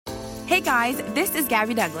Hey guys, this is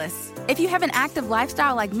Gabby Douglas. If you have an active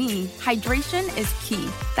lifestyle like me, hydration is key.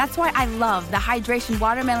 That's why I love the Hydration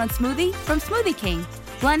Watermelon Smoothie from Smoothie King.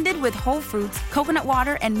 Blended with whole fruits, coconut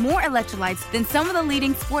water, and more electrolytes than some of the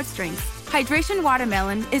leading sports drinks. Hydration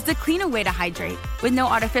Watermelon is the cleaner way to hydrate, with no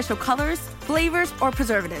artificial colors, flavors, or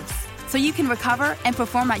preservatives. So you can recover and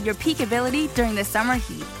perform at your peak ability during the summer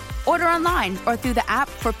heat. Order online or through the app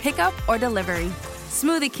for pickup or delivery.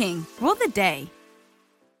 Smoothie King, rule the day.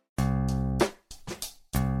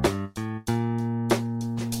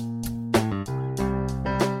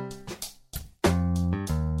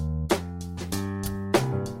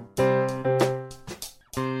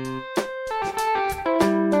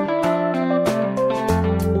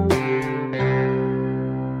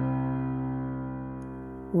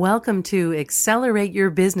 Welcome to Accelerate Your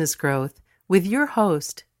Business Growth with your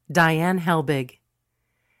host, Diane Helbig.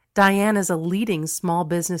 Diane is a leading small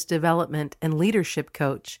business development and leadership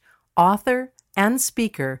coach, author, and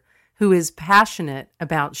speaker who is passionate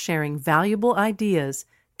about sharing valuable ideas,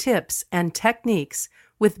 tips, and techniques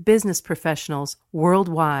with business professionals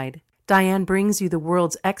worldwide. Diane brings you the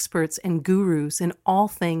world's experts and gurus in all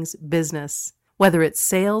things business. Whether it's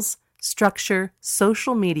sales, structure,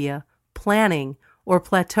 social media, planning, or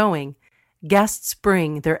plateauing, guests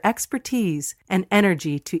bring their expertise and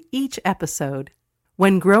energy to each episode.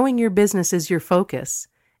 When growing your business is your focus,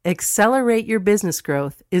 Accelerate Your Business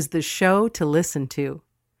Growth is the show to listen to.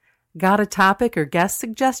 Got a topic or guest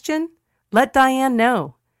suggestion? Let Diane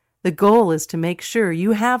know. The goal is to make sure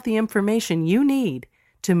you have the information you need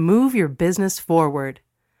to move your business forward.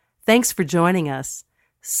 Thanks for joining us.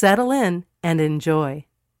 Settle in and enjoy.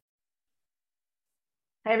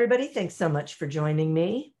 Hi, everybody. Thanks so much for joining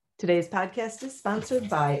me. Today's podcast is sponsored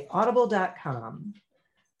by Audible.com.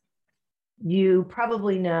 You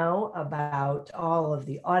probably know about all of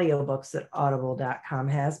the audiobooks that Audible.com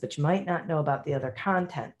has, but you might not know about the other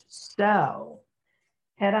content. So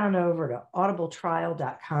head on over to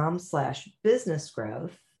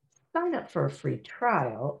audibletrial.com/businessgrowth, sign up for a free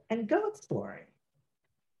trial, and go exploring.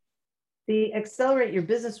 The Accelerate Your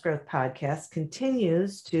Business Growth podcast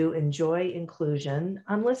continues to enjoy inclusion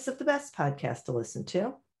on lists of the best podcasts to listen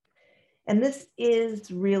to. And this is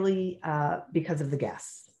really because of the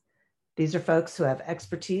guests. These are folks who have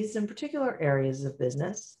expertise in particular areas of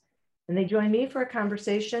business, and they join me for a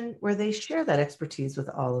conversation where they share that expertise with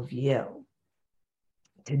all of you.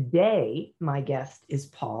 Today, my guest is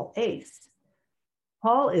Paul Ace.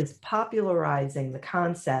 Paul is popularizing the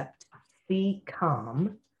concept of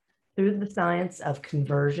CCOM through the science of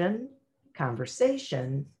conversion,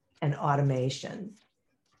 conversation, and automation.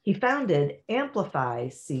 He founded Amplify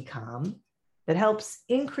CCOM that helps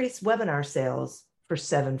increase webinar sales for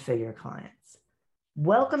seven-figure clients.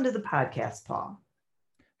 Welcome to the podcast, Paul.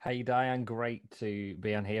 Hey, Diane. Great to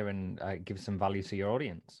be on here and give some value to your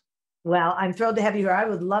audience. Well, I'm thrilled to have you here. I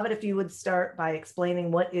would love it if you would start by explaining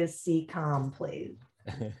what is CCOM, please.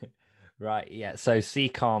 Right. Yeah. So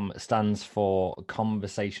CCOM stands for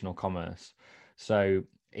conversational commerce. So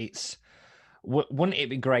wouldn't it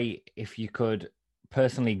be great if you could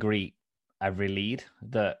personally greet every lead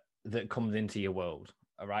that comes into your world?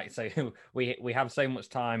 All right. So we have so much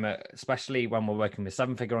time, especially when we're working with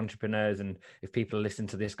seven-figure entrepreneurs. And if people listen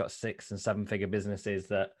to this, got 6- and 7-figure businesses,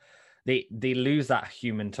 that they lose that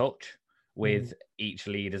human touch with each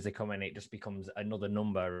lead as they come in. It just becomes another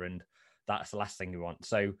number, and that's the last thing we want.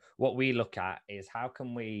 So what we look at is how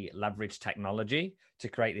can we leverage technology to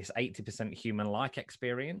create this 80% human-like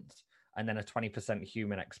experience and then a 20%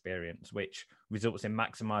 human experience, which results in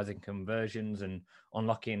maximizing conversions and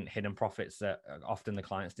unlocking hidden profits that often the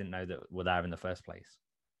clients didn't know that were there in the first place.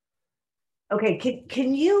 Okay,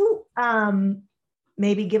 can you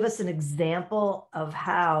maybe give us an example of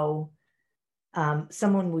how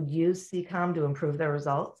someone would use CCOM to improve their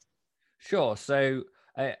results? Sure. So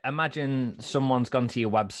imagine someone's gone to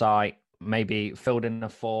your website, maybe filled in a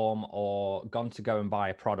form or gone to go and buy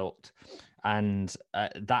a product. And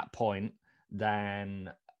at that point,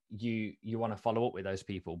 then you want to follow up with those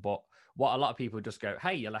people. But what a lot of people just go,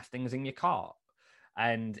 hey, you left things in your cart.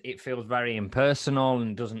 And it feels very impersonal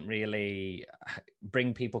and doesn't really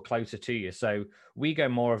bring people closer to you. So we go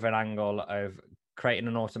more of an angle of creating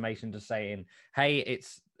an automation to saying, hey,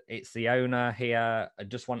 it's the owner here. I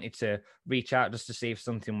just wanted to reach out just to see if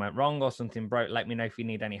something went wrong or something broke. Let me know if you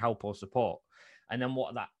need any help or support. And then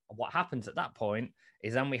what happens at that point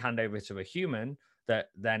is then we hand over to a human that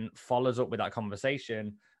then follows up with that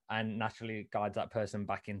conversation and naturally guides that person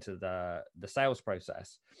back into the sales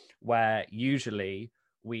process, where usually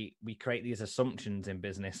we create these assumptions in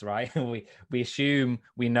business, right? we assume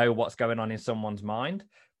we know what's going on in someone's mind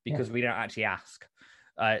because we don't actually ask.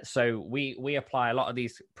 So we apply a lot of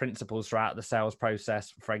these principles throughout the sales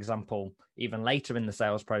process. For example, even later in the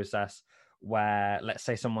sales process, where let's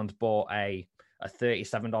say someone's bought a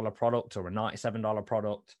 $37 product or a $97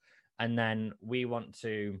 product, and then we want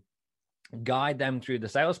to guide them through the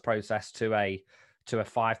sales process to a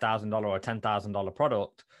 $5,000 or a $10,000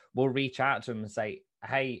 product. We'll reach out to them and say,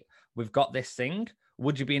 hey, we've got this thing.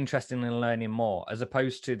 Would you be interested in learning more? As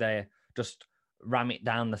opposed to they just ram it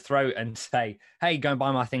down the throat and say, hey, go and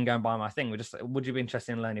buy my thing, go and buy my thing. Would you be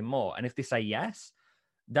interested in learning more? And if they say yes,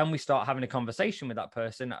 then we start having a conversation with that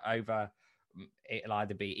person over, it'll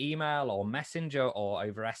either be email or messenger or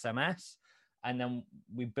over SMS. And then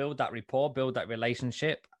we build that rapport, build that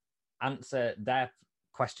relationship, answer their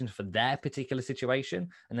questions for their particular situation,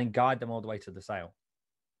 and then guide them all the way to the sale.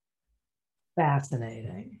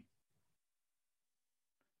 Fascinating.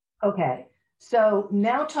 Okay, so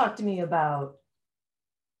now talk to me about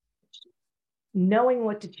knowing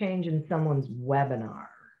what to change in someone's webinar.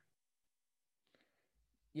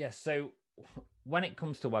 Yes, so when it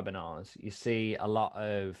comes to webinars, you see a lot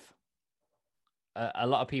of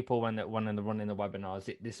people when they're running the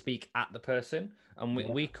webinars, they speak at the person, and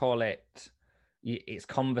we call it's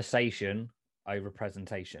conversation over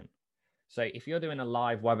presentation. So if you're doing a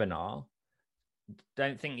live webinar,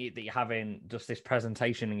 don't think that you're having just this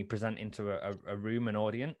presentation and you present into a room, an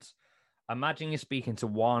audience. Imagine you're speaking to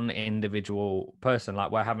one individual person,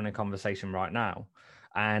 like we're having a conversation right now,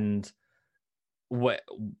 and we're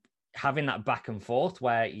having that back and forth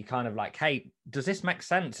where you kind of like, hey, does this make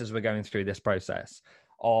sense as we're going through this process?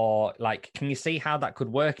 Or like, can you see how that could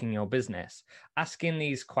work in your business? Asking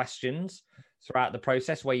these questions throughout the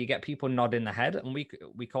process where you get people nodding their head, and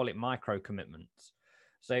we call it micro commitments.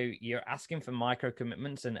 So you're asking for micro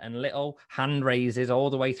commitments and little hand raises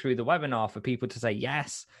all the way through the webinar for people to say,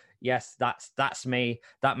 yes, that's me.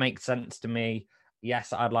 That makes sense to me.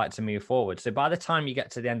 Yes, I'd like to move forward. So by the time you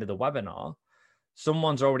get to the end of the webinar,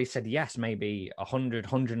 someone's already said yes, maybe 100,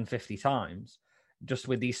 150 times, just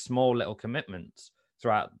with these small little commitments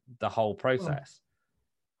throughout the whole process.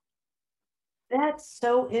 That's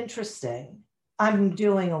so interesting. I'm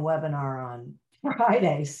doing a webinar on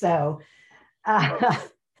Friday, so and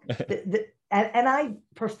I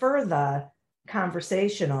prefer the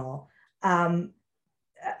conversational, other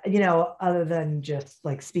than just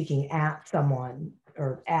like speaking at someone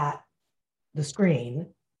or at the screen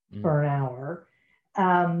for an hour.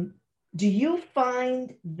 Do you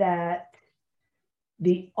find that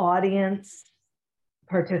the audience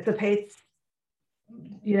participates,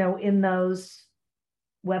 in those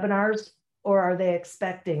webinars, or are they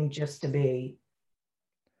expecting just to be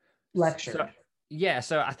lectured?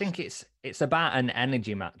 So I think it's about an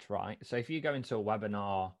energy match, right? So if you go into a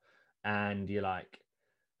webinar and you're like,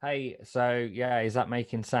 hey, so yeah, is that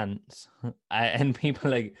making sense? And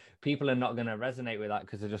people are not going to resonate with that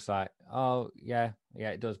because they're just like, oh yeah,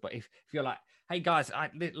 it does. But if you're like, hey guys,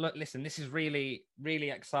 look, listen, this is really, really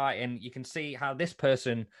exciting. You can see how this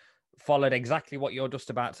person followed exactly what you're just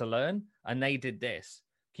about to learn, and they did this.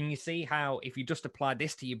 Can you see how if you just apply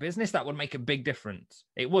this to your business, that would make a big difference?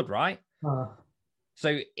 It would, right?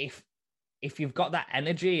 So if you've got that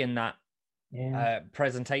energy and that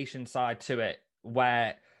presentation side to it,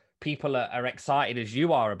 where people are excited as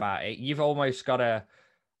you are about it, you've almost got to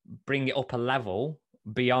bring it up a level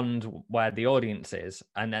beyond where the audience is,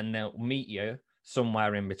 and then they'll meet you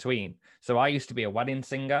somewhere in between. So I used to be a wedding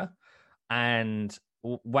singer, and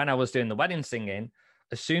when I was doing the wedding singing,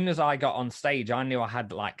 as soon as I got on stage, I knew I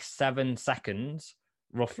had like 7 seconds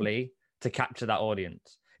roughly to capture that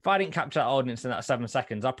audience. If I didn't capture that audience in that 7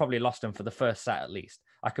 seconds, I probably lost them for the first set at least.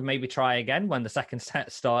 I could maybe try again when the second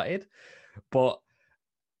set started, but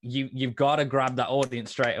you've got to grab that audience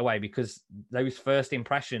straight away, because those first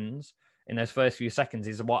impressions in those first few seconds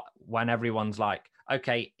is when everyone's like,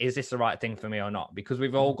 okay, is this the right thing for me or not? Because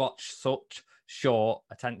we've all got such short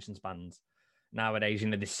attention spans nowadays.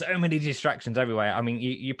 There's so many distractions everywhere. I mean,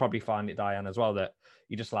 you probably find it, Diane, as well, that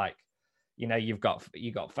you just like, you've got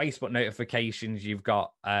Facebook notifications, you've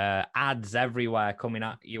got ads everywhere coming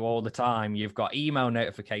at you all the time, you've got email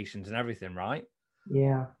notifications and everything, right?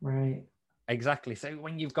 Yeah, right. Exactly. So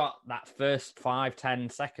when you've got that first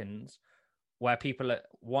 5-10 seconds where people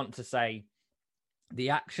want to say, the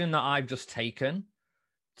action that I've just taken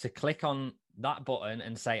to click on that button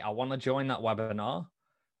and say, I want to join that webinar,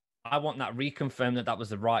 I want that reconfirmed that was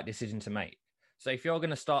the right decision to make. So if you're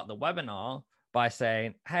going to start the webinar by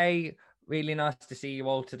saying, hey, really nice to see you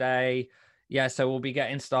all today. Yeah, so we'll be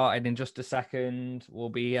getting started in just a second. We'll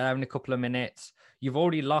be having a couple of minutes. You've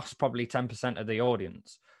already lost probably 10% of the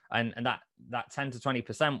audience. And that 10 to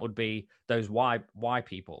 20% would be those why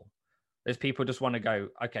people. There's people just want to go,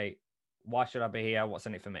 okay, why should I be here? What's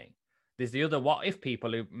in it for me? There's the other what if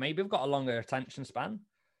people who maybe have got a longer attention span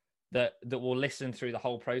that will listen through the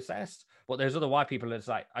whole process. But there's other why people that's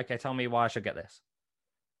like, okay, tell me why I should get this.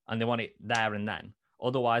 And they want it there and then.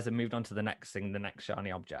 Otherwise, they've moved on to the next thing, the next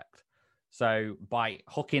shiny object. So by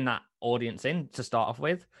hooking that audience in to start off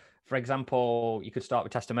with, for example, you could start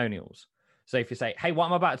with testimonials. So if you say, hey, what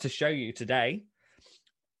I'm about to show you today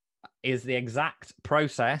is the exact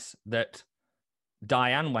process that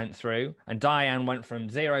Diane went through, and Diane went from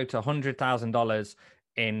 $0 to $100,000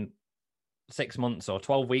 in 6 months or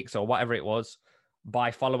 12 weeks or whatever it was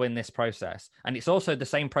by following this process. And it's also the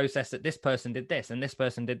same process that this person did this and this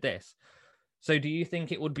person did this. So do you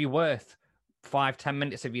think it would be worth 5-10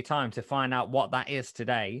 minutes of your time to find out what that is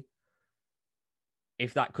today,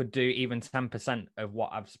 if that could do even 10% of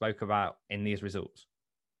what I've spoke about in these results?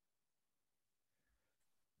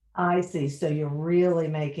 I see. So you're really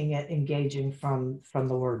making it engaging from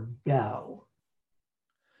the word go.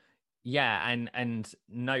 Yeah, and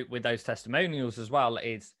note with those testimonials as well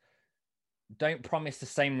is don't promise the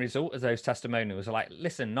same result as those testimonials. Like,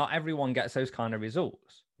 listen, not everyone gets those kind of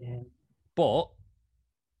results. Yeah. But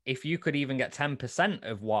if you could even get 10%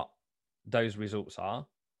 of what those results are,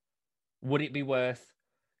 would it be worth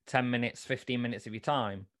 10 minutes, 15 minutes of your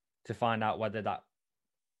time to find out whether that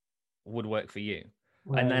would work for you?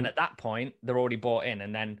 Right. And then at that point, they're already bought in.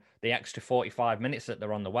 And then the extra 45 minutes that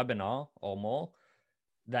they're on the webinar or more,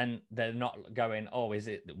 then they're not going, oh, was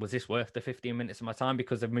this worth the 15 minutes of my time?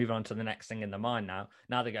 Because they've moved on to the next thing in their mind now.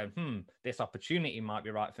 Now they go, this opportunity might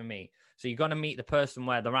be right for me. So you're going to meet the person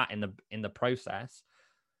where they're at in the process,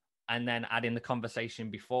 and then add in the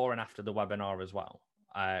conversation before and after the webinar as well.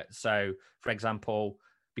 So, for example,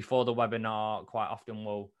 before the webinar, quite often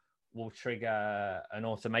we'll trigger an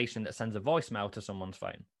automation that sends a voicemail to someone's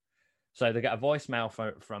phone. So they get a voicemail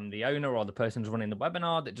from the owner or the person who's running the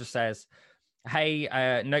webinar that just says, hey,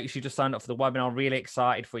 notice you just signed up for the webinar. Really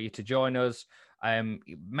excited for you to join us.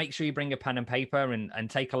 Make sure you bring a pen and paper and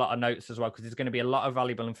take a lot of notes as well, because there's going to be a lot of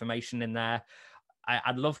valuable information in there.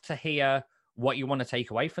 I'd love to hear what you want to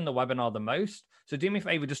take away from the webinar the most. So do me a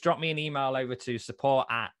favor, just drop me an email over to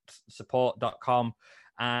support@support.com,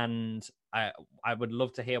 and I would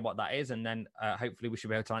love to hear what that is. And then hopefully we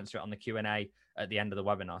should be able to answer it on the Q&A at the end of the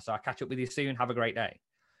webinar. So I'll catch up with you soon. Have a great day.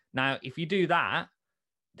 Now, if you do that,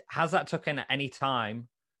 has that taken any time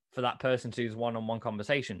for that person to use one-on-one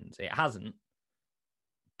conversations? It hasn't.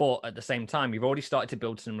 But at the same time, you've already started to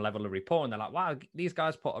build some level of rapport, and they're like, wow, these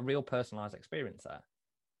guys put a real personalized experience there.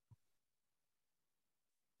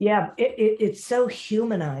 Yeah, it so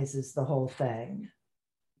humanizes the whole thing.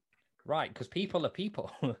 Right, because people are people.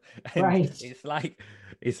 Right.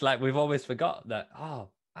 It's like we've always forgot that,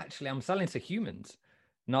 actually I'm selling to humans,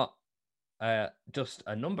 not just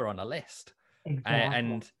a number on a list. Exactly.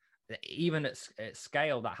 And even at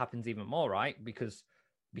scale, that happens even more, right? Because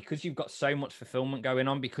you've got so much fulfillment going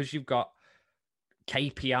on, because you've got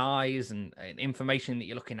KPIs and information that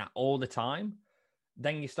you're looking at all the time,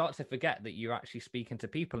 then you start to forget that you're actually speaking to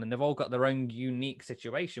people, and they've all got their own unique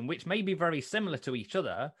situation, which may be very similar to each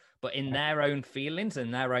other, but in their own feelings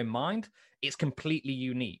and their own mind, it's completely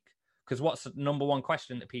unique. Because what's the number one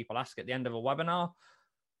question that people ask at the end of a webinar?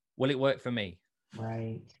 Will it work for me?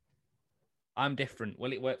 Right. I'm different.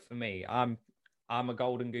 Will it work for me? I'm a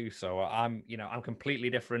golden goose, or I'm completely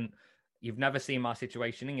different. You've never seen my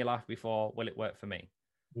situation in your life before. Will it work for me?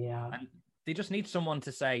 Yeah. And they just need someone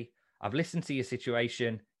to say, I've listened to your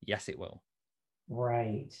situation. Yes, it will.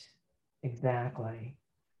 Right. Exactly.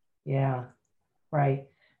 Yeah. Right.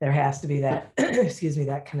 There has to be that, excuse me,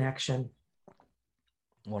 that connection.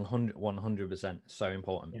 100%. So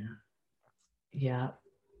important. Yeah. Yeah.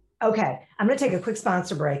 Okay. I'm going to take a quick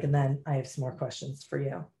sponsor break, and then I have some more questions for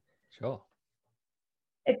you. Sure.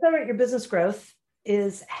 Accelerate Your Business Growth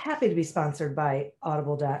is happy to be sponsored by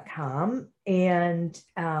audible.com. And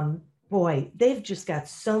boy, they've just got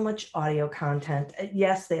so much audio content.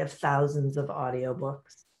 Yes, they have thousands of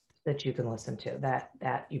audiobooks that you can listen to,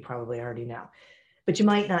 that you probably already know. But you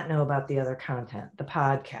might not know about the other content, the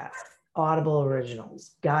podcast, Audible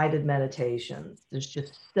originals, guided meditations. There's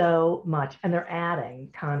just so much, and they're adding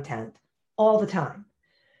content all the time.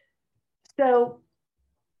 So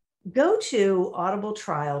go to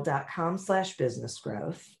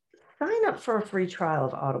audibletrial.com/businessgrowth, sign up for a free trial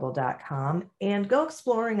of audible.com, and go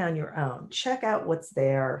exploring on your own. Check out what's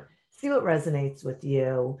there, see what resonates with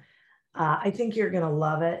you. I think you're going to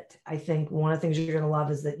love it. I think one of the things you're going to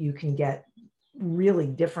love is that you can get really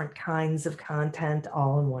different kinds of content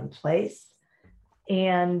all in one place.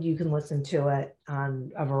 And you can listen to it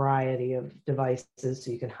on a variety of devices,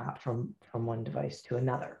 so you can hop from one device to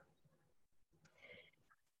another.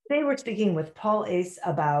 Today we're speaking with Paul Ace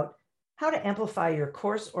about how to amplify your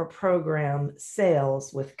course or program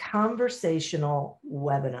sales with conversational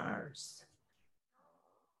webinars.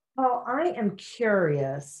 Paul, I am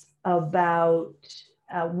curious about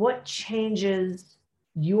what changes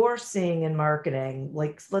you're seeing in marketing,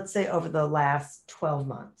 like let's say over the last 12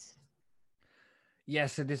 months. Yeah,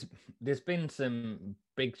 so there's been some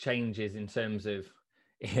big changes in terms of,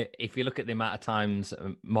 if you look at the amount of times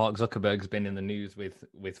Mark Zuckerberg's been in the news with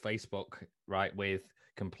Facebook, right, with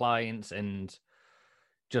compliance and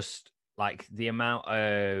just like the amount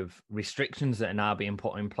of restrictions that are now being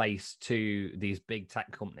put in place to these big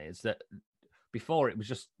tech companies, that before it was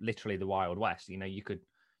just literally the Wild West. You know, you could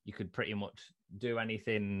pretty much do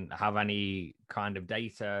anything, have any kind of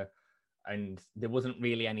data, and there wasn't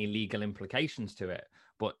really any legal implications to it.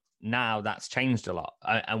 But now that's changed a lot.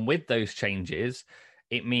 And with those changes,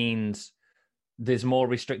 it means there's more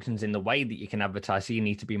restrictions in the way that you can advertise. So you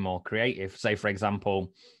need to be more creative. Say, for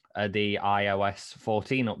example, the iOS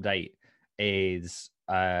 14 update is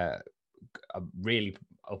really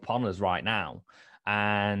upon us right now.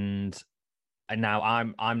 And now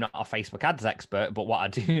I'm not a Facebook ads expert, but what I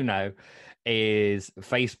do know is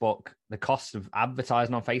Facebook, the cost of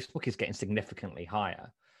advertising on Facebook is getting significantly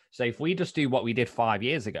higher. So if we just do what we did 5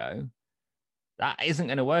 years ago, that isn't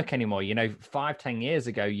going to work anymore. You know, 5-10 years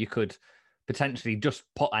ago, you could potentially just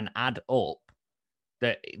put an ad up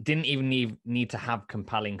that didn't even need to have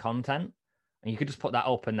compelling content. And you could just put that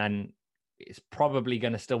up and then it's probably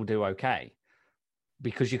going to still do okay,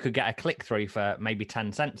 because you could get a click through for maybe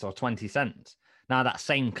 10 cents or 20 cents. Now that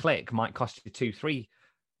same click might cost you $2-3,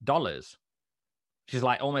 which is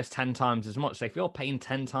like almost 10 times as much. So if you're paying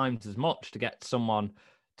 10 times as much to get someone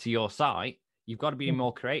to your site, you've got to be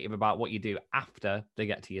more creative about what you do after they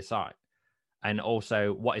get to your site. And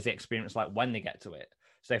also, what is the experience like when they get to it?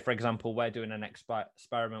 So, for example, we're doing an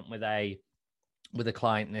experiment with a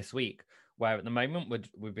client this week, where at the moment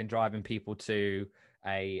we've been driving people to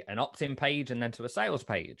an opt-in page and then to a sales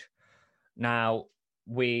page. Now,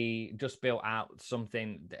 we just built out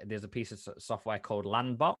something. There's a piece of software called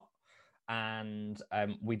Landbot, and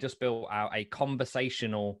we just built out a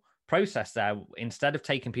conversational process there. Instead of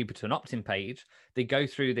taking people to an opt-in page, they go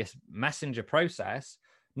through this messenger process,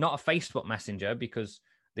 not a Facebook Messenger, because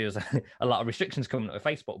there's a lot of restrictions coming up with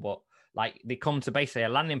Facebook, but like they come to basically a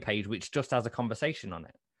landing page which just has a conversation on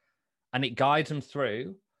it, and it guides them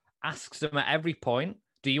through, asks them at every point,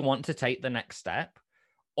 do you want to take the next step,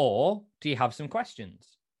 or do you have some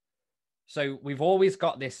questions? So we've always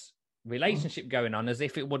got this relationship going on as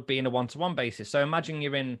if it would be in a one-to-one basis. So imagine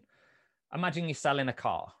you're selling a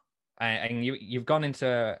car, and you've gone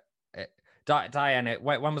into Diana.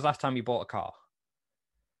 When was the last time you bought a car?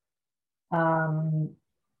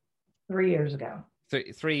 3 years ago.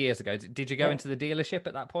 3 years ago. Did you go into the dealership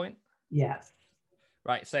at that point? Yes.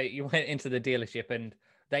 Right. So you went into the dealership and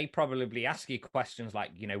they probably ask you questions like,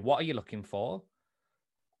 you know, what are you looking for?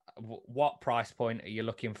 What price point are you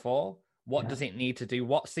looking for? What does it need to do?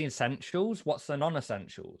 What's the essentials? What's the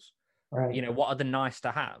non-essentials? Right. You know, what are the nice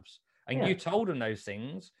to haves? And you told them those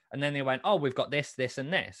things. And then they went, oh, we've got this, this,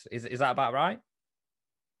 and this. Is that about right?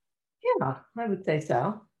 Yeah, I would say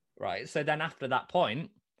so. Right. So then after that point,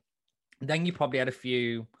 then you probably had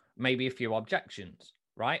maybe a few objections,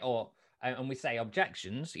 right? Or, and we say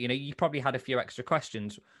objections, you know, you probably had a few extra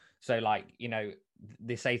questions. So like, you know,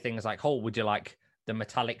 they say things like, oh, would you like the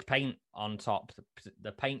metallic paint on top,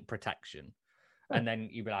 the paint protection? And then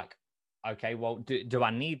you'd be like, okay, well, do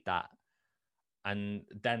I need that? And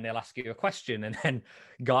then they'll ask you a question and then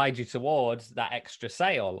guide you towards that extra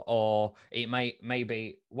sale. Or it may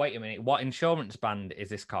be, wait a minute, what insurance band is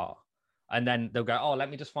this car? And then they'll go, oh, let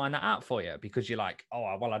me just find that out for you, because you're like,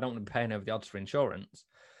 oh, well, I don't want to be paying over the odds for insurance.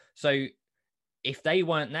 So if they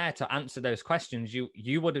weren't there to answer those questions,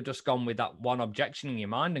 you would have just gone with that one objection in your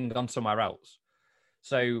mind and gone somewhere else.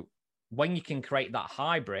 So when you can create that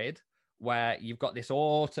hybrid where you've got this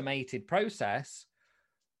automated process,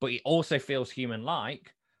 but it also feels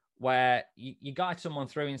human-like, where you guide someone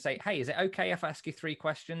through and say, hey, is it okay if I ask you 3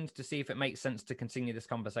 questions to see if it makes sense to continue this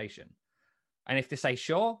conversation? And if they say,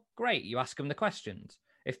 sure, great, you ask them the questions.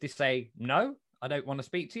 If they say, no, I don't want to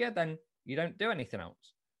speak to you, then you don't do anything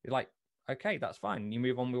else. You're like, okay, that's fine. You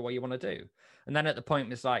move on with what you want to do. And then at the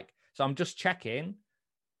point, it's like, so I'm just checking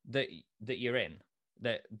that you're in,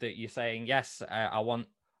 that you're saying, yes, I want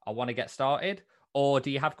to get started, or do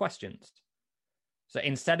you have questions? So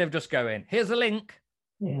instead of just going, here's a link.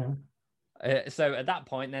 Yeah. So at that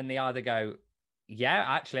point, then they either go, yeah,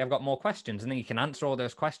 actually, I've got more questions. And then you can answer all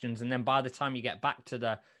those questions. And then by the time you get back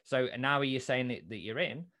to so now are you saying that you're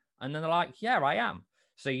in? And then they're like, yeah, I am.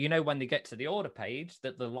 So, you know, when they get to the order page,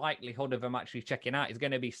 that the likelihood of them actually checking out is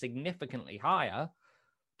going to be significantly higher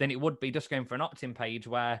than it would be just going for an opt-in page,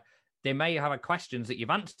 where they may have questions that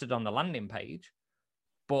you've answered on the landing page,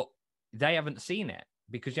 but they haven't seen it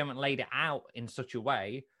because you haven't laid it out in such a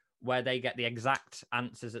way where they get the exact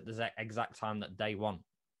answers at the exact time that they want.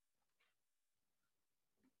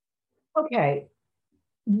 Okay.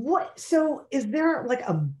 So is there like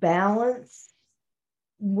a balance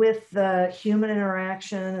with the human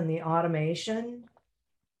interaction and the automation?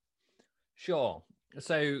 Sure.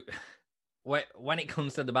 So when it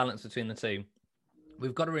comes to the balance between the two,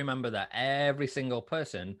 we've got to remember that every single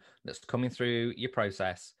person that's coming through your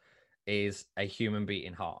process is a human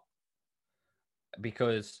beating heart.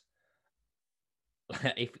 Because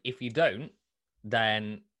if you don't,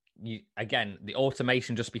 then the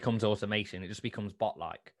automation just becomes automation. It just becomes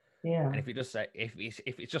bot-like. Yeah. And if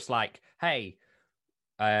it's just like, hey,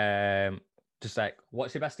 just like,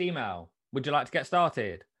 what's your best email? Would you like to get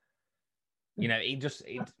started? You know, it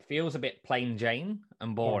feels a bit plain Jane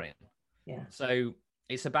and boring. Yeah. So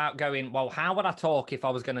it's about going, well, how would I talk if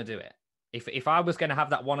I was going to do it? If I was going to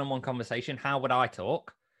have that one-on-one conversation, how would I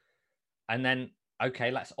talk? And then,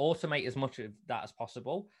 okay, let's automate as much of that as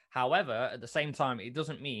possible. However, at the same time, it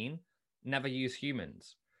doesn't mean never use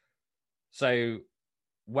humans. So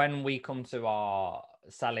when we come to our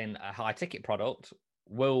selling a high ticket product,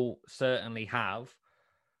 we'll certainly have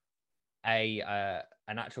an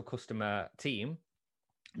actual customer team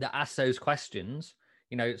that asks those questions.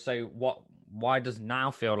 You know, so why does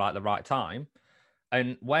now feel like the right time?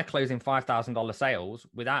 And we're closing $5,000 sales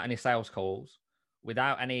without any sales calls,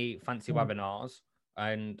 without any fancy webinars,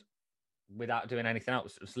 and without doing anything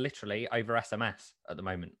else. It's literally over SMS at the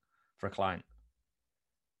moment for a client.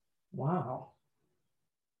 Wow.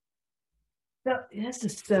 This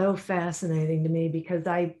is so fascinating to me, because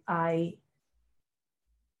I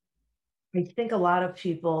think a lot of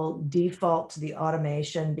people default to the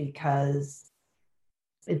automation because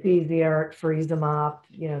it's easier, it frees them up.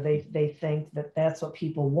 You know, they think that that's what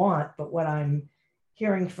people want. But what I'm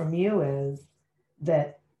hearing from you is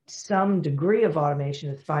that some degree of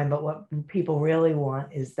automation is fine, but what people really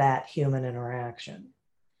want is that human interaction.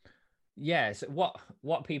 Yes, what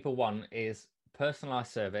people want is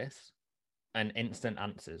personalized service and instant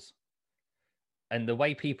answers. And the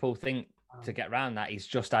way people think to get around that is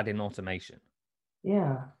just adding automation.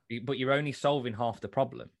 Yeah. But you're only solving half the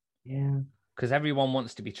problem. Yeah. Because everyone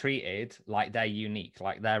wants to be treated like they're unique,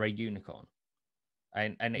 like they're a unicorn.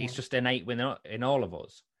 And it's just innate in all of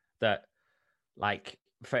us that, like,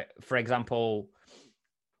 for example,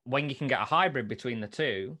 when you can get a hybrid between the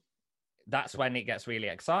two, that's when it gets really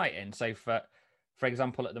exciting. So for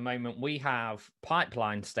example, at the moment, we have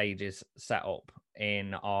pipeline stages set up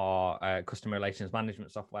in our customer relations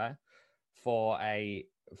management software for a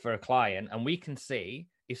client, and we can see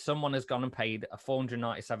if someone has gone and paid a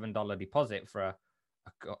 $497 deposit for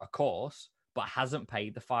a course, but hasn't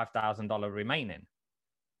paid the $5,000 remaining.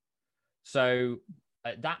 So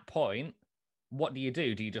at that point, what do?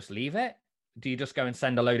 Do you just leave it? Do you just go and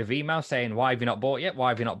send a load of emails saying, why have you not bought yet? Why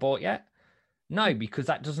have you not bought yet? No, because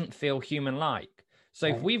that doesn't feel human-like. So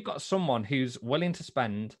if we've got someone who's willing to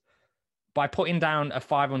spend, by putting down a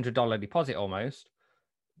 $500 deposit almost,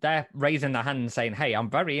 they're raising their hand and saying, hey, I'm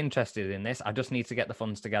very interested in this. I just need to get the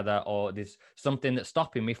funds together, or there's something that's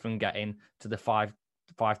stopping me from getting to the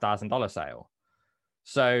 $5,000 sale.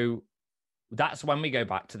 So that's when we go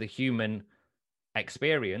back to the human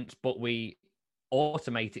experience, but we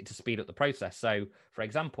automate it to speed up the process. So, for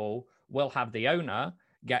example, we'll have the owner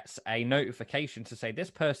gets a notification to say this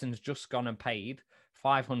person's just gone and paid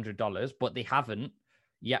 $500, but they haven't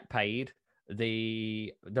yet paid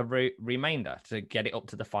the remainder to get it up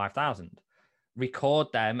to the 5,000.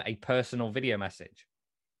 Record them a personal video message.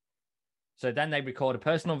 So then they record a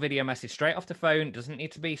personal video message straight off the phone. It doesn't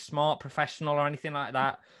need to be smart, professional, or anything like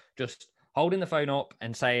that. Just holding the phone up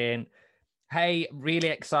and saying, hey, really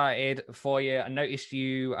excited for you. I noticed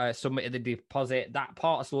you submitted the deposit. That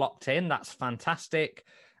part's locked in. That's fantastic.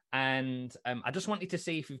 And I just wanted to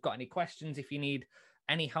see if you've got any questions, if you need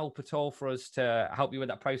any help at all for us to help you with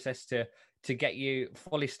that process to get you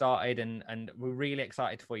fully started. And we're really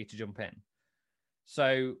excited for you to jump in.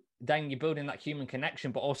 So then you're building that human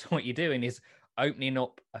connection, but also what you're doing is opening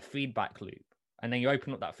up a feedback loop. And then you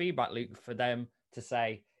open up that feedback loop for them to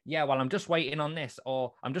say, yeah, well, I'm just waiting on this,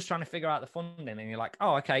 or I'm just trying to figure out the funding. And you're like,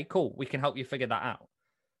 oh, okay, cool. We can help you figure that out.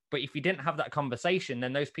 But if you didn't have that conversation,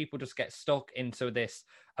 then those people just get stuck into this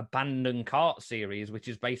abandoned cart series, which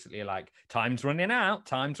is basically like, time's running out.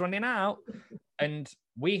 And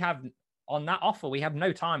we have, on that offer, we have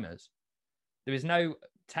no timers. There's no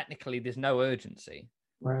urgency.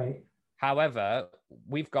 Right. However,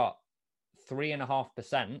 we've got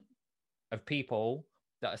 3.5% of people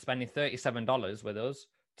that are spending $37 with us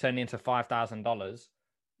turning into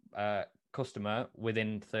 $5,000 customer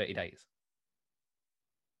within 30 days.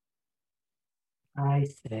 I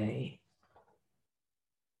see.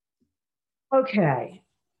 Okay.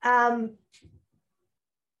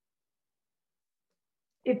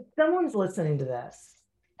 If someone's listening to this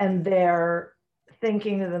and they're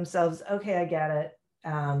thinking to themselves, okay, I get it.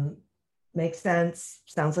 Makes sense.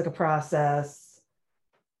 Sounds like a process.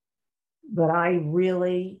 But I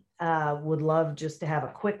really would love just to have a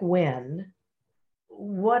quick win.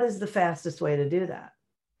 What is the fastest way to do that?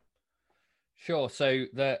 Sure. So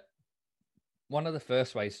one of the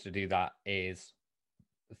first ways to do that is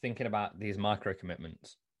thinking about these micro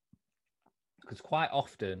commitments. Because quite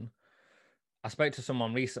often, I spoke to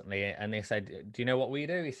someone recently and they said, do you know what we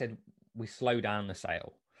do? He said, we slow down the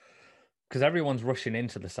sale because everyone's rushing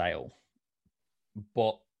into the sale.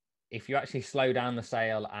 But if you actually slow down the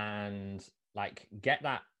sale and like get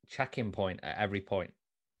that check-in point at every point,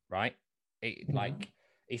 right? Like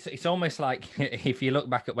it's almost like if you look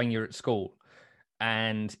back at when you're at school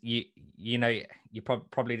and you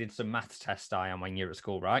probably did some maths test, Diane, when you're at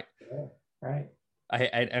school, right? Yeah, right.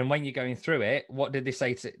 And when you're going through it, what did they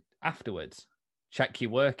say to afterwards? Check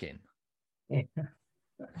your working. Yeah.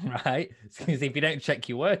 Right? Because if you don't check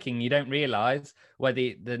your working, you don't realize where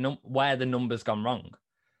where the number's gone wrong.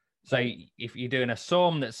 So if you're doing a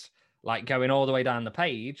sum that's like going all the way down the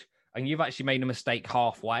page and you've actually made a mistake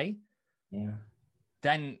halfway,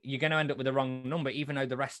 then you're going to end up with the wrong number, even though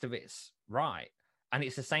the rest of it's right. And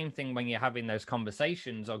it's the same thing when you're having those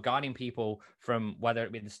conversations or guiding people from whether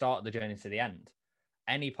it be the start of the journey to the end.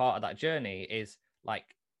 Any part of that journey is like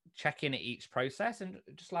checking at each process and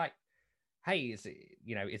just like, hey, is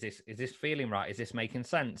this feeling right? Is this making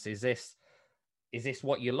sense? Is this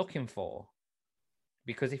what you're looking for?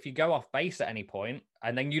 Because if you go off base at any point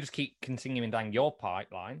and then you just keep continuing down your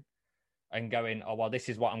pipeline and going, oh, well, this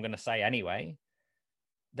is what I'm going to say anyway,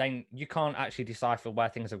 then you can't actually decipher where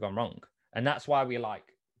things have gone wrong. And that's why we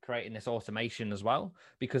like creating this automation as well,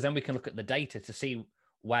 because then we can look at the data to see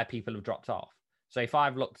where people have dropped off. So if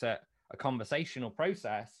I've looked at a conversational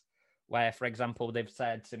process where, for example, they've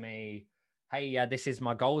said to me, hey, yeah, this is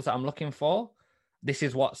my goals that I'm looking for. This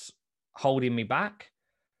is what's holding me back.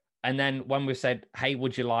 And then when we said, hey,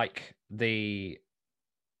 would you like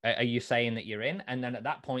are you saying that you're in? And then at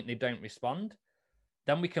that point, they don't respond.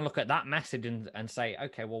 Then we can look at that message and say,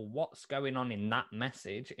 okay, well, what's going on in that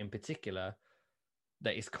message in particular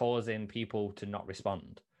that is causing people to not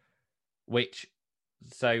respond?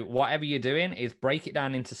 So whatever you're doing is break it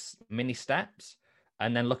down into mini steps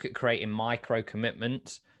and then look at creating micro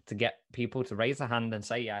commitments to get people to raise their hand and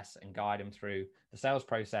say yes and guide them through the sales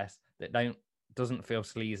process that doesn't feel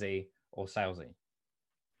sleazy or salesy.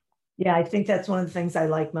 Yeah, I think that's one of the things I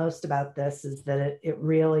like most about this is that it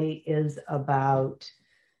really is about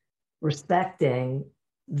respecting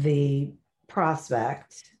the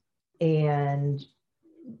prospect and,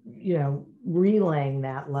 relaying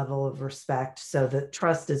that level of respect so that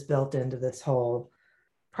trust is built into this whole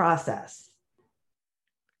process.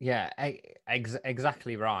 Yeah,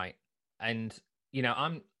 exactly right. And,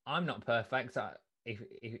 I'm not perfect.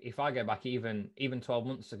 If I go back even 12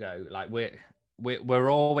 months ago, like we're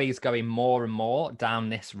always going more and more down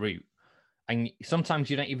this route. And sometimes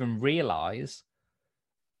you don't even realize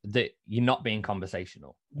that you're not being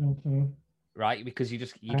conversational, right? Because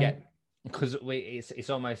it's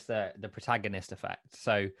almost the protagonist effect.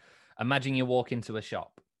 So imagine you walk into a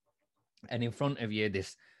shop and in front of you,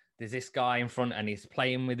 there's this guy in front and he's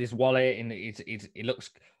playing with his wallet and he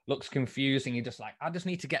looks confused and you're just like, I just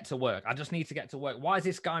need to get to work. Why is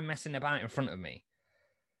this guy messing about in front of me?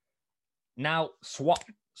 Now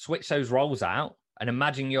switch those roles out and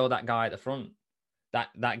imagine you're that guy at the front,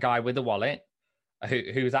 that guy with the wallet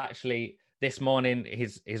who's actually this morning,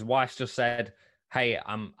 his wife's just said, hey,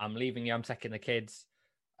 I'm leaving you. I'm taking the kids.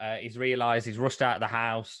 He's realized he's rushed out of the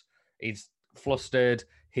house. He's flustered.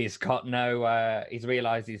 He's got he's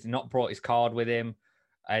realized he's not brought his card with him.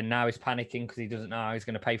 And now he's panicking because he doesn't know how he's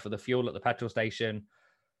going to pay for the fuel at the petrol station.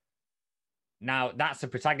 Now that's a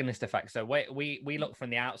protagonist effect. So we look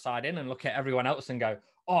from the outside in and look at everyone else and go,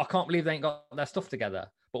 oh, I can't believe they ain't got their stuff together.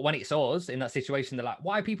 But when it's us in that situation, they're like,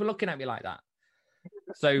 why are people looking at me like that?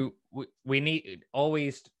 So we need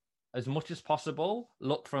always, as much as possible,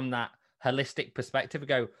 look from that holistic perspective and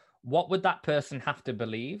go, what would that person have to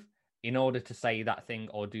believe in order to say that thing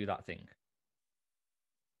or do that thing?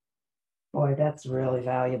 Boy, that's really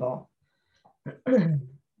valuable.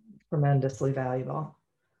 Tremendously valuable,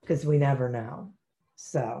 because we never know.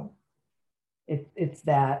 So It's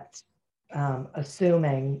that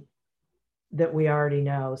assuming that we already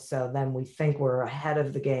know, so then we think we're ahead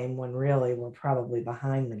of the game when really we're probably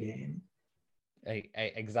behind the game.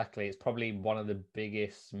 Exactly. It's probably one of the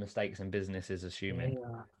biggest mistakes in business is assuming.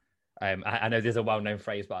 Yeah. I know there's a well-known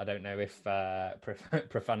phrase, but I don't know if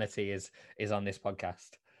profanity is on this podcast.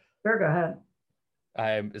 Sure, go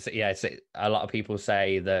ahead. So a lot of people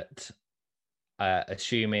say that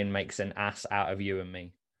assuming makes an ass out of you and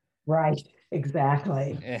me. Right,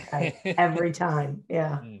 exactly. Right. Every time.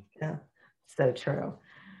 Yeah. Yeah. So true.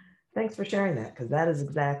 Thanks for sharing that, because that is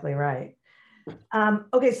exactly right.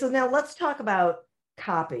 Okay, so now let's talk about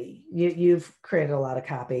copy. You've created a lot of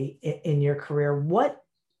copy in your career. What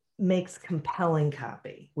makes compelling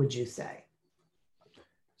copy, would you say?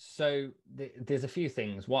 So there's a few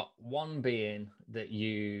things. One being that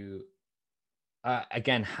you,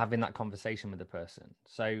 again, having that conversation with the person.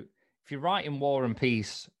 So if you're writing War and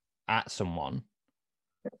Peace at someone,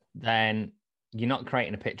 then you're not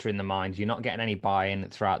creating a picture in the mind. You're not getting any buy-in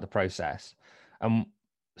throughout the process. And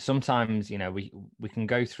sometimes, we can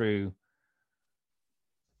go through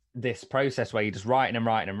this process where you're just writing and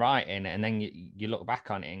writing and writing, and then you look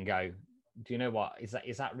back on it and go, do you know what? Is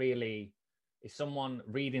that really, is someone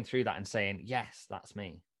reading through that and saying, yes, that's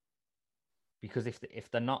me? Because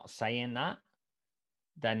if they're not saying that,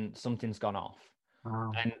 then something's gone off.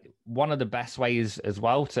 Wow. And one of the best ways as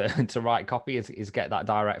well to write copy is get that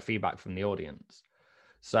direct feedback from the audience.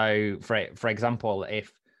 So for example,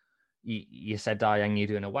 if you said, Diane, you're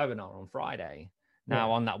doing a webinar on Friday.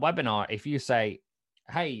 Now on that webinar, if you say,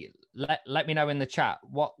 hey, let me know in the chat,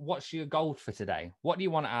 what's your goal for today? What do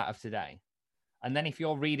you want out of today? And then if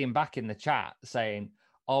you're reading back in the chat saying,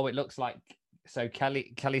 oh, it looks like, so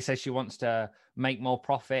Kelly says she wants to make more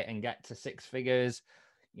profit and get to 6 figures.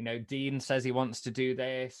 Dean says he wants to do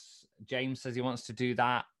this. James says he wants to do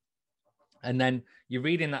that. And then you're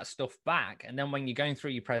reading that stuff back. And then when you're going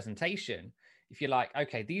through your presentation, if you're like,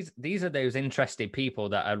 okay, these are those interested people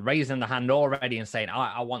that are raising the hand already and saying,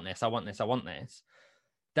 I want this, I want this, I want this,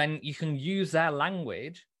 then you can use their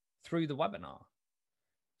language through the webinar.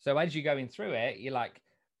 So as you're going through it, you're like,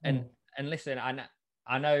 and listen,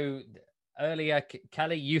 I know earlier,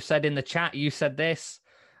 Kelly, you said in the chat, you said this,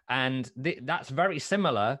 and that's very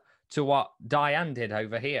similar to what Diane did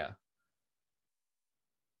over here.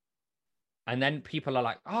 And then people are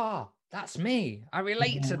like, oh, that's me. I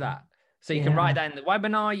relate to that. So you can write that in the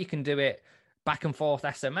webinar. You can do it back and forth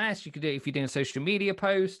SMS. You can do it if you're doing social media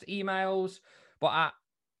posts, emails. But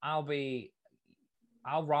I'll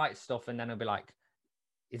write stuff and then I'll be like,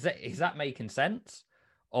 is that making sense?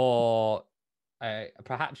 Or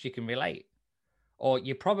perhaps you can relate. Or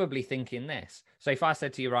you're probably thinking this. So if I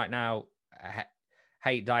said to you right now,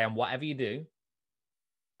 hey, Diane, whatever you do,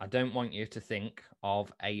 I don't want you to think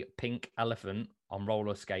of a pink elephant on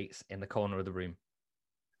roller skates in the corner of the room.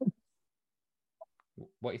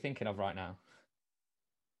 What are you thinking of right now?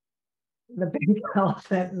 The pink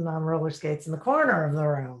elephant on roller skates in the corner of the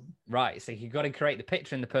room. Right. So you've got to create the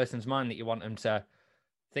picture in the person's mind that you want them to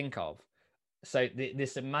think of. So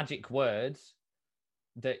there's some magic words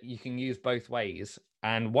that you can use both ways.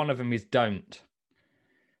 And one of them is don't.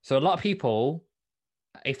 So a lot of people,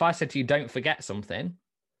 if I said to you, don't forget something,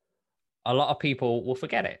 a lot of people will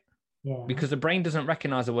forget it. Yeah. Because the brain doesn't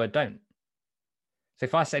recognize the word don't. So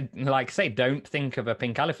if I said, say, don't think of a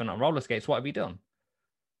pink elephant on roller skates, what have you done?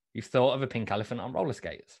 You've thought of a pink elephant on roller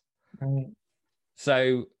skates. Right.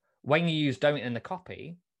 So when you use don't in the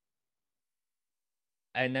copy,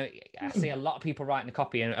 and I see a lot of people writing the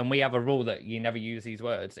copy, and we have a rule that you never use these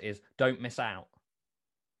words, is don't miss out.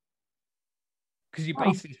 Because you're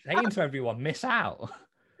basically saying to everyone, miss out.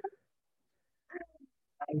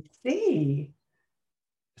 I see.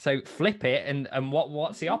 So flip it, and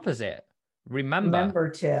what's the opposite? Remember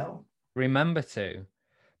to.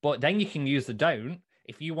 But then you can use the don't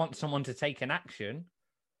if you want someone to take an action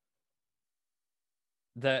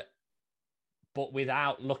but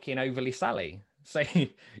without looking overly Sally. So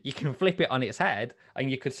you can flip it on its head, and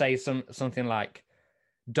you could say something like,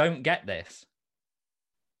 don't get this.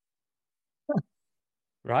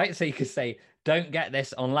 Right? So you could say, don't get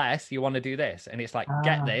this unless you want to do this. And it's like,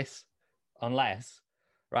 get this unless,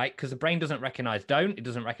 right? Because the brain doesn't recognize don't, it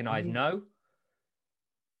doesn't recognize no.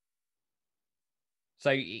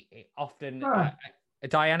 So often,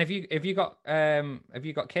 Diane, have you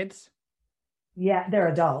got kids? Yeah, they're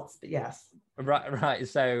adults, but yes. Right.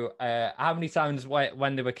 So how many times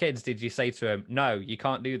when they were kids did you say to them, no, you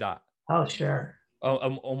can't do that? Oh, sure. Oh,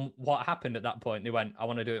 and what happened at that point? They went, I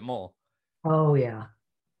want to do it more. Oh, yeah.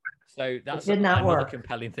 So that's another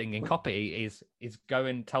compelling thing in copy is go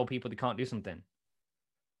and tell people they can't do something.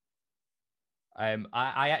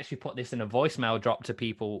 I actually put this in a voicemail drop to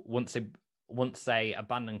people once they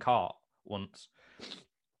abandoned cart once.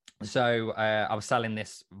 So I was selling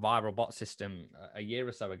this viral bot system a year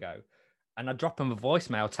or so ago, and I dropped them a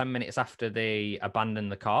voicemail 10 minutes after they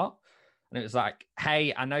abandoned the cart. And it was like,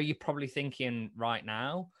 hey, I know you're probably thinking right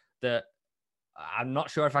now that I'm not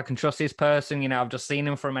sure if I can trust this person. You know, I've just seen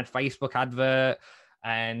him from a Facebook advert,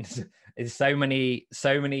 and there's so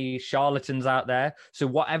many charlatans out there. So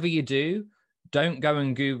whatever you do, don't go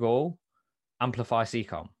and Google Amplify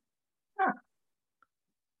CCOM. Huh.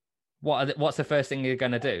 What's the first thing you're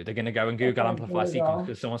going to do? They're going to go and Google Amplify CCOM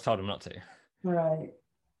because someone's told them not to. Right.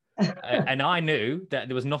 And I knew that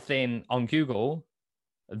there was nothing on Google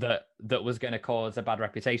that was going to cause a bad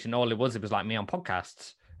reputation. All it was like me on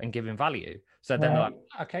podcasts and giving value. So then they're like,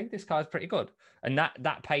 okay, this guy's pretty good. And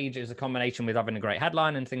that page is a combination with having a great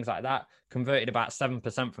headline and things like that, converted about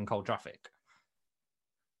 7% from cold traffic.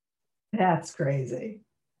 That's crazy.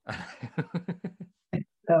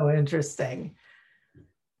 So interesting.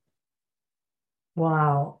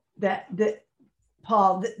 Wow.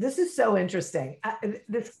 Paul, this is so interesting.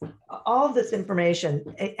 All of this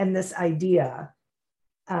information and this idea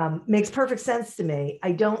makes perfect sense to me.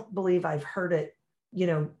 I don't believe I've heard it,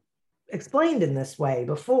 explained in this way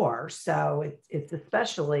before. So it's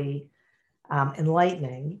especially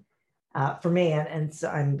enlightening for me. And so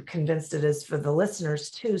I'm convinced it is for the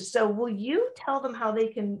listeners too. So will you tell them how they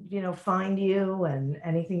can, find you and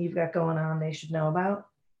anything you've got going on they should know about?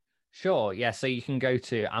 Sure. Yeah. So you can go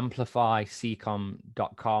to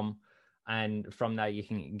amplifyccom.com, and from there you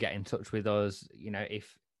can get in touch with us.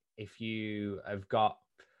 If you've got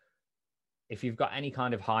any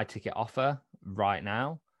kind of high ticket offer right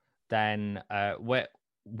now, then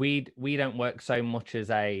we don't work so much as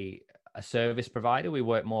a service provider. We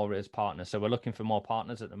work more as partners. So we're looking for more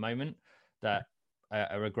partners at the moment that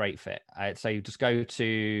are a great fit. So you just go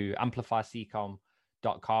to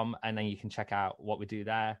amplifyccom.com, and then you can check out what we do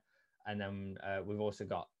there. And then we've also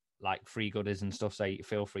got like free goodies and stuff. So you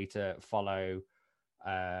feel free to follow,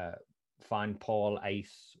 find Paul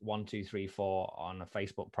Ace 1234 on a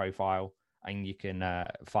Facebook profile, and you can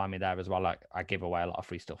find me there as well. Like, I give away a lot of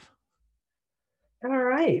free stuff. All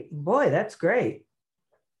right, boy, that's great.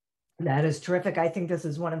 That is terrific. I think this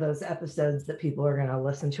is one of those episodes that people are going to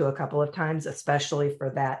listen to a couple of times, especially for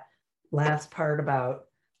that last part about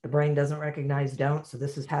the brain doesn't recognize don't. So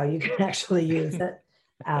this is how you can actually use it.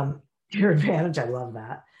 Your advantage. I love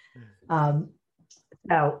that.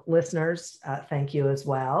 So listeners, thank you as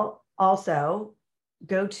well. Also,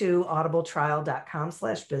 go to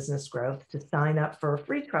audibletrial.com/businessgrowth to sign up for a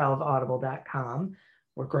free trial of audible.com.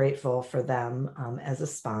 We're grateful for them as a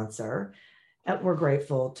sponsor. And we're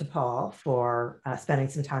grateful to Paul for spending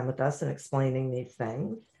some time with us and explaining these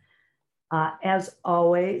things. As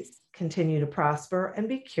always, continue to prosper and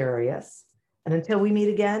be curious. And until we meet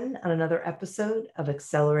again on another episode of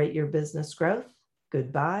Accelerate Your Business Growth,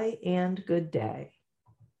 goodbye and good day.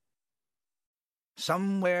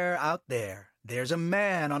 Somewhere out there, there's a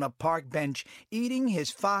man on a park bench eating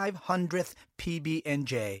his 500th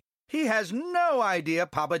PB&J. He has no idea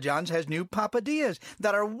Papa John's has new Papadillas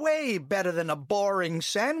that are way better than a boring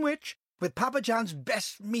sandwich. With Papa John's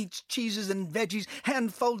best meats, cheeses, and veggies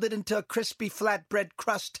hand-folded into a crispy flatbread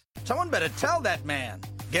crust. Someone better tell that man.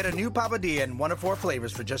 Get a new Papadilla in 1 of 4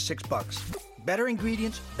 flavors for just $6. Better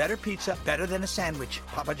ingredients, better pizza, better than a sandwich.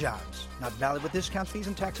 Papa John's. Not valid with discounts, fees,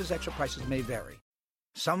 and taxes. Extra prices may vary.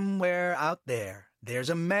 Somewhere out there,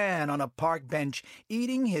 there's a man on a park bench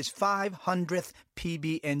eating his 500th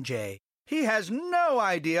PB&J. He has no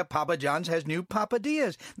idea Papa John's has new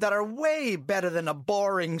Papadillas that are way better than a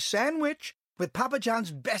boring sandwich. With Papa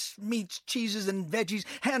John's best meats, cheeses, and veggies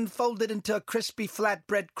hand-folded into a crispy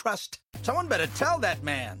flatbread crust. Someone better tell that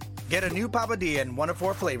man. Get a new Papadilla in 1 of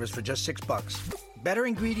 4 flavors for just $6. Better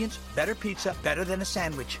ingredients, better pizza, better than a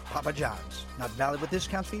sandwich. Papa John's. Not valid with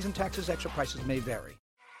discounts, fees, and taxes. Extra prices may vary.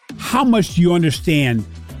 How much do you understand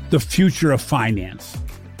the future of finance?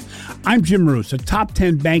 I'm Jim Roos, a top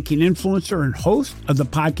 10 banking influencer and host of the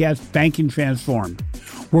podcast Banking Transformed,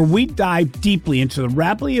 where we dive deeply into the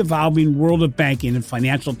rapidly evolving world of banking and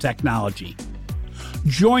financial technology.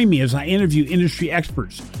 Join me as I interview industry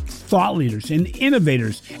experts, thought leaders, and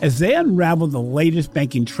innovators as they unravel the latest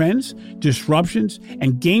banking trends, disruptions,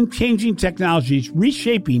 and game-changing technologies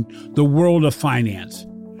reshaping the world of finance.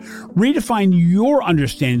 Redefine your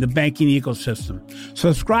understanding of the banking ecosystem.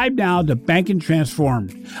 Subscribe now to Banking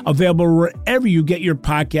Transformed, available wherever you get your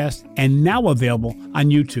podcast and now available on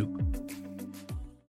YouTube.